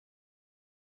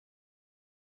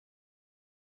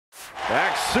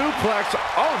Back suplex.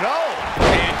 Oh, no.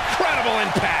 Incredible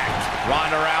impact.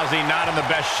 Ronda Rousey not in the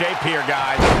best shape here,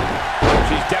 guys.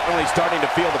 She's definitely starting to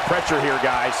feel the pressure here,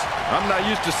 guys. I'm not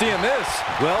used to seeing this.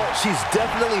 Well, she's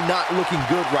definitely not looking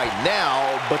good right now,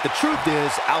 but the truth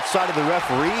is, outside of the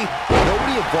referee,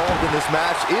 nobody involved in this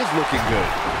match is looking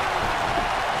good.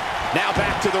 Now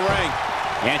back to the ring.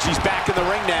 And she's back in the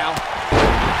ring now.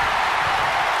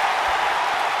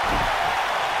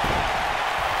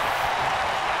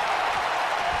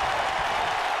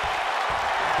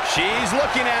 She's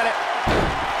looking at it.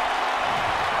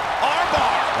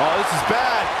 Armbar. Oh, this is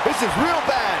bad. This is real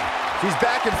bad. She's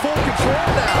back in full control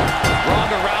now.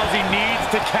 Ronda Rousey needs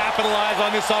to capitalize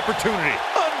on this opportunity.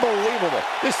 Unbelievable.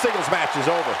 This singles match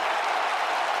is over.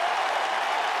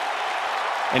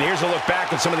 And here's a look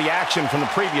back at some of the action from the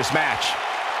previous match.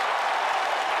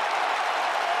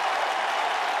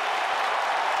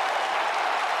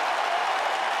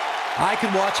 I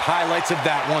can watch highlights of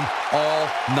that one all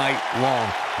night long.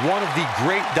 One of the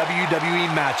great WWE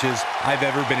matches I've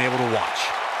ever been able to watch.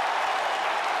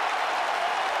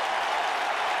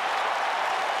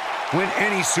 When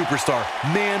any superstar,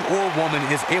 man or woman,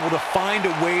 is able to find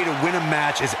a way to win a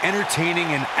match as entertaining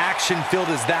and action-filled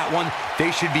as that one, they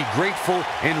should be grateful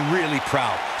and really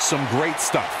proud. Some great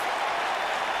stuff.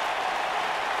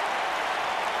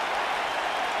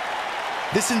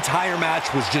 This entire match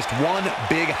was just one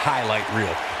big highlight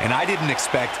reel, and I didn't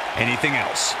expect anything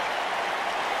else.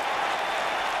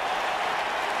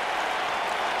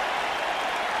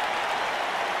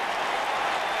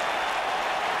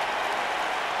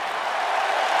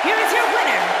 Here is your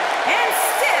winner, and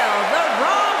still the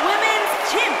Raw Women's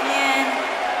Champion,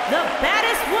 the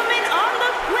baddest woman on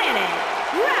the planet,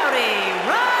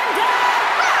 Ronda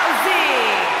Rousey.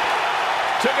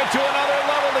 Took it to another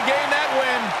level to gain that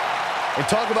win. And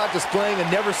talk about displaying a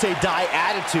never-say-die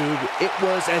attitude. It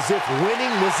was as if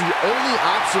winning was the only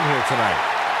option here tonight.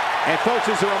 And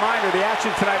folks, as a reminder, the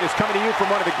action tonight is coming to you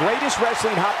from one of the greatest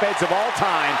wrestling hotbeds of all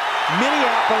time,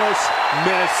 Minneapolis,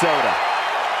 Minnesota.